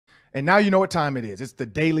And now you know what time it is. It's the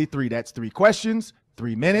Daily 3. That's 3 questions,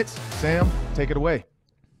 3 minutes. Sam, take it away.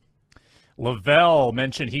 Lavelle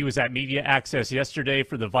mentioned he was at Media Access yesterday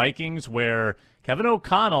for the Vikings, where Kevin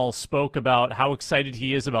O'Connell spoke about how excited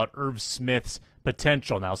he is about Irv Smith's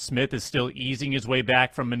potential. Now, Smith is still easing his way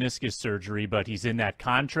back from meniscus surgery, but he's in that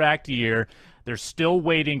contract year. They're still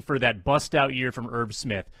waiting for that bust-out year from Irv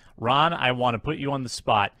Smith. Ron, I want to put you on the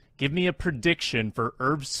spot. Give me a prediction for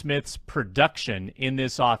Irv Smith's production in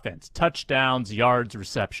this offense. Touchdowns, yards,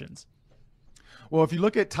 receptions. Well, if you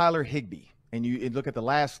look at Tyler Higbee, and you look at the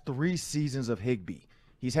last 3 seasons of Higbee,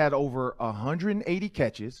 he's had over 180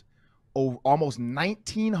 catches, over almost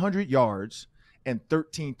 1,900 yards, and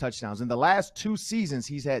 13 touchdowns. In the last 2 seasons,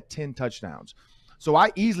 he's had 10 touchdowns. So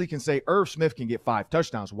I easily can say Irv Smith can get 5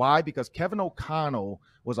 touchdowns. Why? Because Kevin O'Connell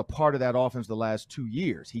was a part of that offense the last 2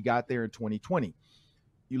 years. He got there in 2020.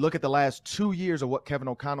 You look at the last 2 years of what Kevin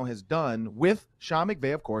O'Connell has done with Sean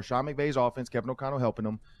McVay, of course, Sean McVay's offense, Kevin O'Connell helping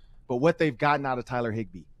him, but what they've gotten out of Tyler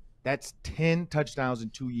Higbee. That's 10 touchdowns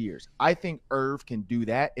in 2 years. I think Irv can do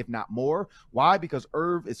that, if not more. Why? Because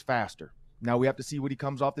Irv is faster. Now we have to see what he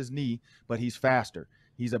comes off his knee, but he's faster.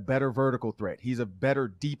 He's a better vertical threat. He's a better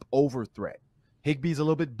deep over threat. Higbee's a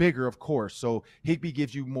little bit bigger, of course, so Higbee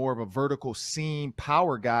gives you more of a vertical seam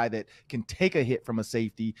power guy that can take a hit from a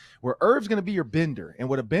safety, where Irv's going to be your bender. And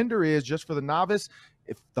what a bender is, just for the novice,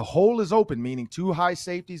 if the hole is open, meaning 2 high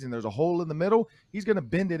safeties and there's a hole in the middle, he's going to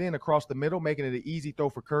bend it in across the middle, making it an easy throw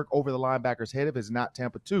for Kirk over the linebacker's head if it's not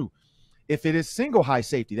Tampa 2. If it is single high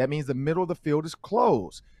safety, that means the middle of the field is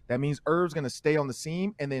closed. That means Irv's going to stay on the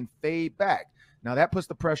seam and then fade back. Now that puts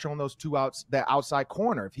the pressure on those 2 outs, that outside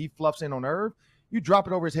corner. If he fluffs in on Irv, you drop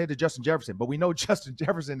it over his head to Justin Jefferson. But we know Justin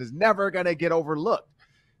Jefferson is never going to get overlooked.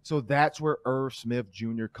 So that's where Irv Smith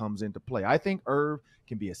Jr. comes into play. I think Irv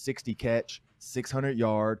can be a 60-catch,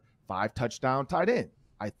 600-yard, 5-touchdown tight end.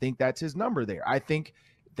 I think that's his number there. I think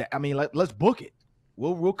that, let's book it.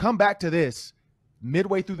 We'll come back to this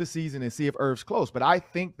midway through the season and see if Irv's close. But I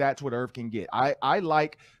think that's what Irv can get. I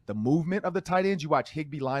like the movement of the tight ends. You watch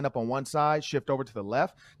Higbee line up on one side, shift over to the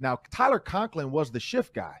left. Now, Tyler Conklin was the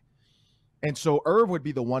shift guy. And so Irv would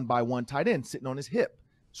be the 1-by-1 tight end sitting on his hip.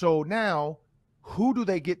 So now, who do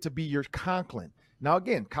they get to be your Conklin? Now,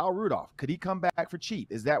 again, Kyle Rudolph, could he come back for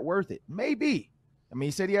cheap? Is that worth it? Maybe. He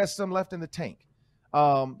said he has some left in the tank.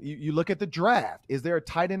 You look at the draft. Is there a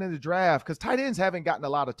tight end in the draft? Because tight ends haven't gotten a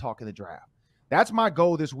lot of talk in the draft. That's my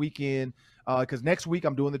goal this weekend, because next week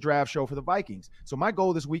I'm doing the draft show for the Vikings. So my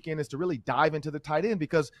goal this weekend is to really dive into the tight end,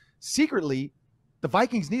 because secretly the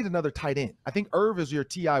Vikings need another tight end. I think Irv is your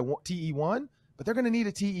TE1, but they're going to need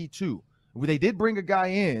a TE2. They did bring a guy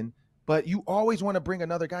in, but you always want to bring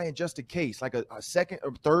another guy in just in case, like a second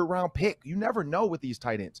or third round pick. You never know with these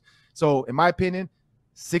tight ends. So in my opinion,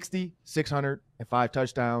 60, 600, and 5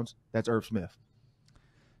 touchdowns, that's Irv Smith.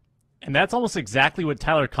 And that's almost exactly what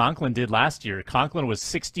Tyler Conklin did last year. Conklin was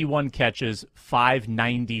 61 catches,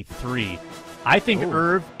 593. I think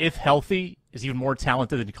Irv, if healthy, is even more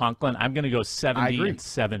talented than Conklin. I'm going to go 70 and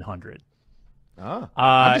 700.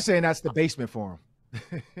 I'm just saying that's the basement for him.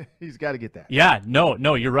 He's got to get that. Yeah,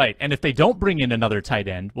 no, you're right. And if they don't bring in another tight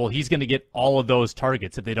end, well, he's going to get all of those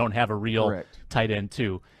targets if they don't have a real tight end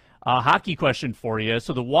too. Hockey question for you.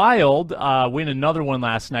 So the Wild win another one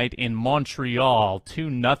last night in Montreal,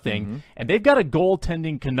 2-0, and they've got a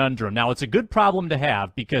goaltending conundrum. Now, it's a good problem to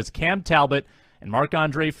have because Cam Talbot and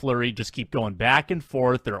Marc-Andre Fleury just keep going back and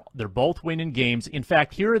forth. They're both winning games. In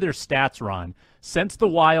fact, here are their stats, Ron. Since the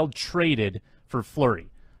Wild traded for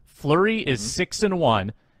Fleury, Fleury is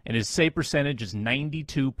 6-1, and his save percentage is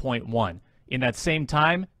 92.1. In that same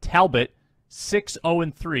time, Talbot,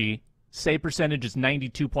 6-0-3, save percentage is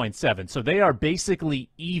 92.7. So they are basically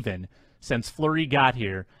even since Fleury got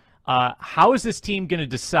here. How is this team going to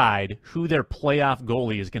decide who their playoff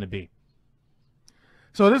goalie is going to be?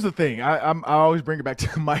 So this is the thing. I always bring it back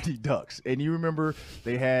to the Mighty Ducks. And you remember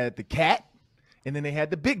they had the cat, and then they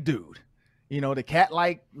had the big dude. The cat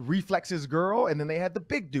like reflexes girl, and then they had the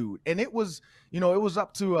big dude. And it was, it was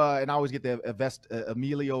up to, and I always get the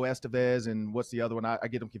Emilio Estevez, and what's the other one? I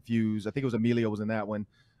get them confused. I think it was Emilio was in that one,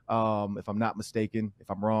 if I'm not mistaken.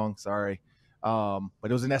 If I'm wrong, sorry. But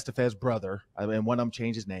it was an Estevez brother, and one of them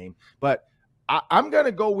changed his name. But I'm going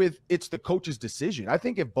to go with it's the coach's decision. I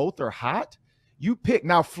think if both are hot, you pick.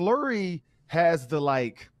 Now, Fleury has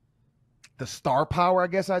the star power, I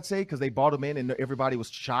guess I'd say, because they brought him in and everybody was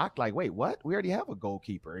shocked. Like, wait, what? We already have a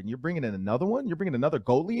goalkeeper, and you're bringing in another one? You're bringing another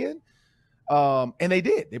goalie in? And they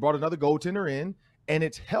did. They brought another goaltender in, and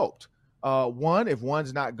it's helped. If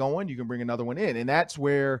one's not going, you can bring another one in. And that's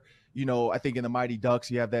where, I think in the Mighty Ducks,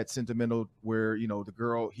 you have that sentimental where,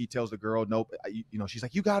 he tells the girl, nope, she's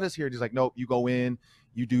like, you got us here. And he's like, nope, you go in,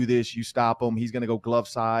 you do this, you stop him. He's going to go glove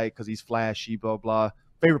side because he's flashy, blah, blah.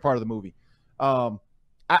 Favorite part of the movie.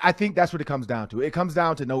 I think that's what it comes down to. It comes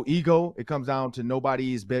down to no ego. It comes down to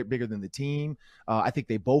nobody is bigger than the team. I think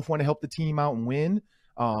they both want to help the team out and win.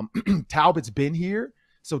 Talbot's been here.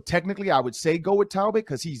 So technically I would say go with Talbot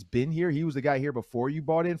because he's been here. He was the guy here before you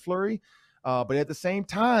brought in Fleury. But at the same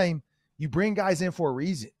time, you bring guys in for a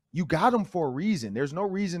reason. You got them for a reason. There's no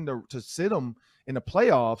reason to sit them in the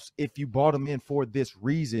playoffs if you brought him in for this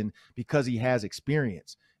reason because he has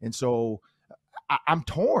experience. And so I'm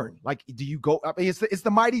torn. Like, do you go? I mean, it's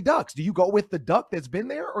the Mighty Ducks. Do you go with the duck that's been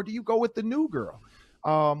there, or do you go with the new girl?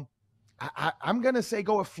 I'm gonna say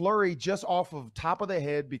go with Fleury just off of top of the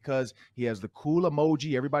head because he has the cool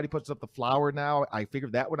emoji. Everybody puts up the flower now. I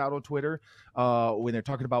figured that one out on Twitter when they're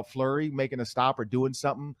talking about Fleury making a stop or doing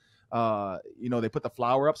something. They put the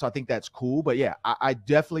flower up, so I think that's cool. But yeah, I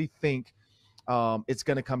definitely think it's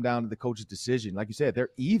gonna come down to the coach's decision. Like you said, they're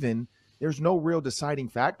even. There's no real deciding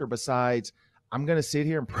factor besides. I'm going to sit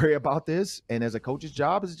here and pray about this. And as a coach's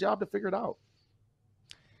job, it's a job to figure it out.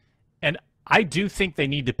 And I do think they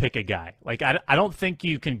need to pick a guy. Like, I don't think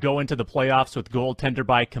you can go into the playoffs with goaltender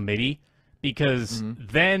by committee because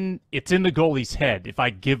then it's in the goalie's head. If I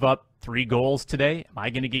give up 3 goals today, am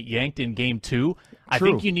I going to get yanked in game 2? I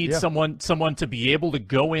think you need someone to be able to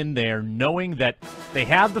go in there knowing that they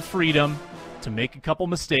have the freedom to make a couple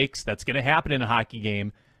mistakes. That's going to happen in a hockey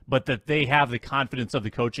game. But that they have the confidence of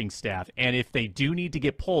the coaching staff. And if they do need to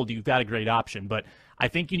get pulled, you've got a great option. But I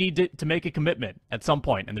think you need to make a commitment at some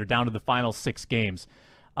point, and they're down to the final 6 games.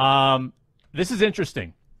 This is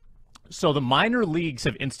interesting. So the minor leagues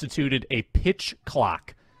have instituted a pitch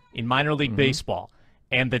clock in minor league baseball.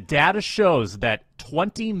 And the data shows that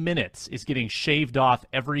 20 minutes is getting shaved off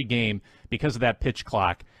every game because of that pitch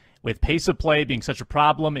clock. With pace of play being such a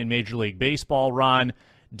problem in Major League Baseball, Ron,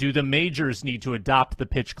 do the majors need to adopt the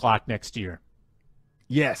pitch clock next year?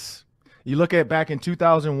 Yes. You look at back in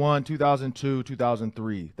 2001, 2002,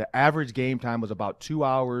 2003, the average game time was about 2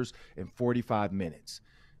 hours and 45 minutes.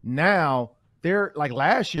 Now, like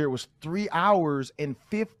last year, it was 3 hours and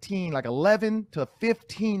 11 to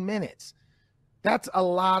 15 minutes. That's a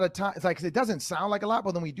lot of time. It's like, it doesn't sound like a lot,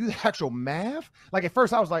 but when we do the actual math, like at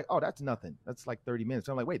first I was like, oh, that's nothing. That's like 30 minutes.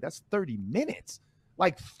 I'm like, wait, that's 30 minutes.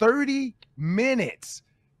 Like 30 minutes.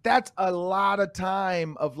 That's a lot of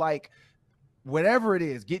time of like whatever it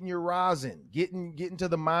is, getting your rosin, getting to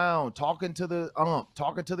the mound, talking to the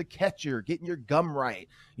talking to the catcher, getting your gum right,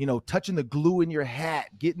 touching the glue in your hat,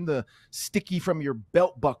 getting the sticky from your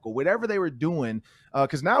belt buckle, whatever they were doing.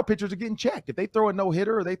 Because now pitchers are getting checked. If they throw a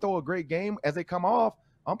no-hitter or they throw a great game, as they come off,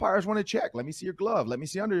 umpires want to check. Let me see your glove. Let me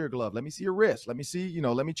see under your glove. Let me see your wrist. Let me see,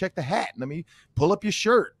 let me check the hat. Let me pull up your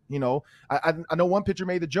shirt. I know one pitcher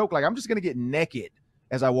made the joke, like, I'm just going to get naked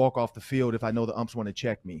as I walk off the field if I know the umps want to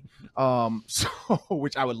check me,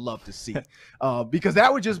 which I would love to see, because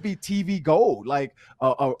that would just be TV gold. Like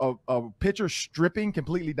a pitcher stripping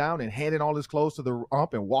completely down and handing all his clothes to the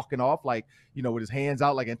ump and walking off like, with his hands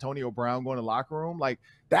out like Antonio Brown going to the locker room. Like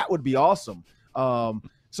that would be awesome.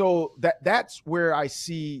 So that's where I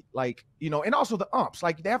see like, and also the umps,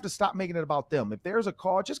 like they have to stop making it about them. If there's a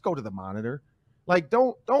call, just go to the monitor. Like,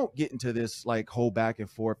 don't get into this like whole back and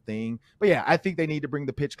forth thing. But yeah, I think they need to bring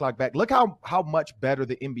the pitch clock back. Look how much better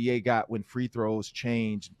the NBA got when free throws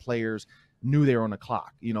changed. Players knew they were on the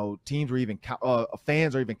clock. Teams were even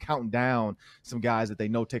fans are even counting down some guys that they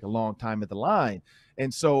know take a long time at the line.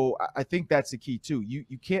 And so I think that's the key too.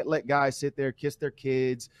 You can't let guys sit there, kiss their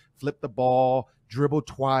kids, flip the ball, dribble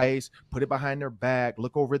twice, put it behind their back,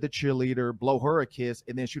 look over at the cheerleader, blow her a kiss,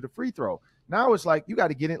 and then shoot a free throw. Now it's like you got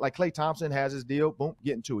to get it. Like Klay Thompson has his deal. Boom,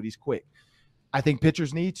 get into it. He's quick. I think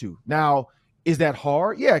pitchers need to. Now, is that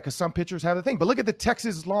hard? Yeah, because some pitchers have the thing. But look at the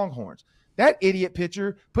Texas Longhorns. That idiot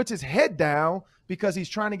pitcher puts his head down because he's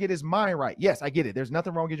trying to get his mind right. Yes, I get it. There's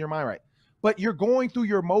nothing wrong with getting your mind right. But you're going through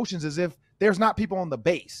your emotions as if there's not people on the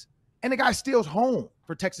base. And the guy steals home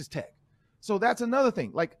for Texas Tech. So that's another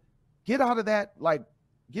thing. Like, get out of that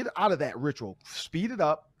ritual. Speed it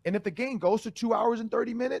up. And if the game goes to 2 hours and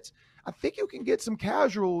 30 minutes, I think you can get some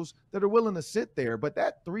casuals that are willing to sit there. But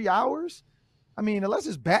that 3 hours, I mean, unless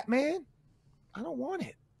it's Batman, I don't want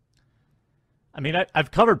it. I mean, I've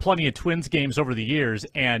covered plenty of Twins games over the years,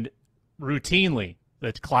 and routinely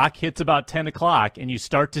the clock hits about 10 o'clock, and you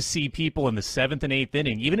start to see people in the 7th and 8th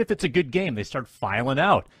inning, even if it's a good game, they start filing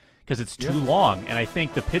out because it's too long. And I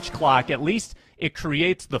think the pitch clock, at least it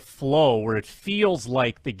creates the flow where it feels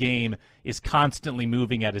like the game is constantly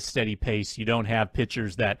moving at a steady pace. You don't have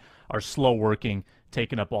pitchers that are slow working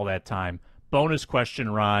taking up all that time. Bonus question,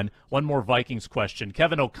 Ron. One more Vikings question.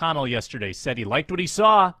 Kevin O'Connell yesterday said he liked what he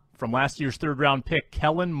saw from last year's third-round pick,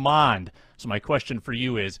 Kellen Mond. So my question for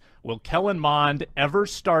you is, will Kellen Mond ever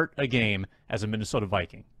start a game as a Minnesota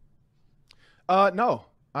Viking? No.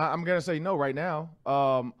 I'm going to say no right now,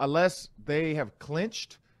 unless they have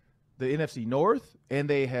clinched the NFC North and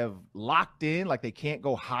they have locked in, like they can't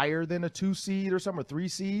go higher than a 2 seed or something, or 3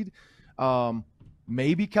 seed.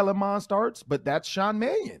 Maybe Kellen Mond starts, but that's Sean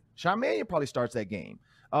Mannion. Sean Mannion probably starts that game.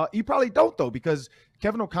 You probably don't, though, because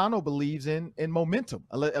Kevin O'Connell believes in momentum.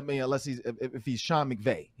 I mean, unless if he's Sean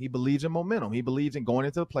McVay, he believes in momentum. He believes in going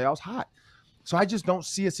into the playoffs hot. So I just don't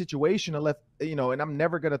see a situation unless, and I'm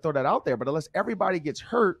never going to throw that out there, but unless everybody gets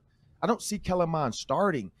hurt, I don't see Kellen Mond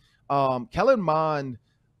starting. Kellen Mond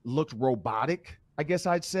looked robotic, I guess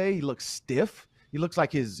I'd say. He looks stiff. He looks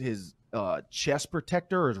like his chest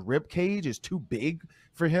protector or his rib cage is too big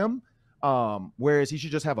for him, whereas he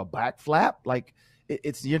should just have a back flap. Like,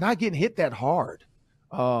 you're not getting hit that hard.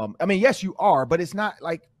 I mean, yes, you are, but it's not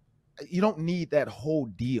like you don't need that whole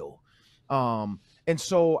deal. And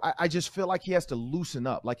so I just feel like he has to loosen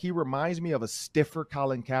up. Like, he reminds me of a stiffer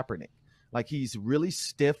Colin Kaepernick. Like, he's really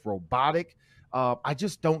stiff, robotic. I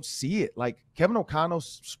just don't see it. Like, Kevin O'Connell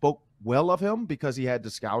spoke well of him because he had to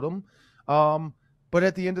scout him. But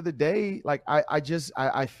at the end of the day, like,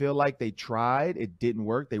 I feel like they tried. It didn't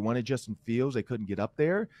work. They wanted Justin Fields. They couldn't get up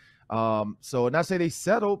there. So not say they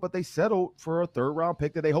settled, but they settled for a third-round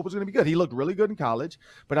pick that they hope is going to be good. He looked really good in college,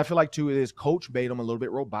 but I feel like, too, his coach made him a little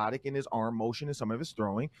bit robotic in his arm motion and some of his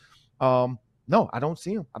throwing. No, I don't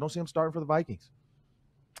see him. I don't see him starting for the Vikings.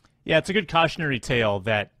 Yeah, it's a good cautionary tale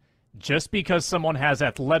that just because someone has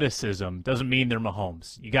athleticism doesn't mean they're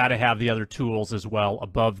Mahomes. You got to have the other tools as well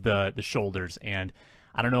above the shoulders, and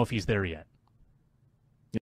I don't know if he's there yet.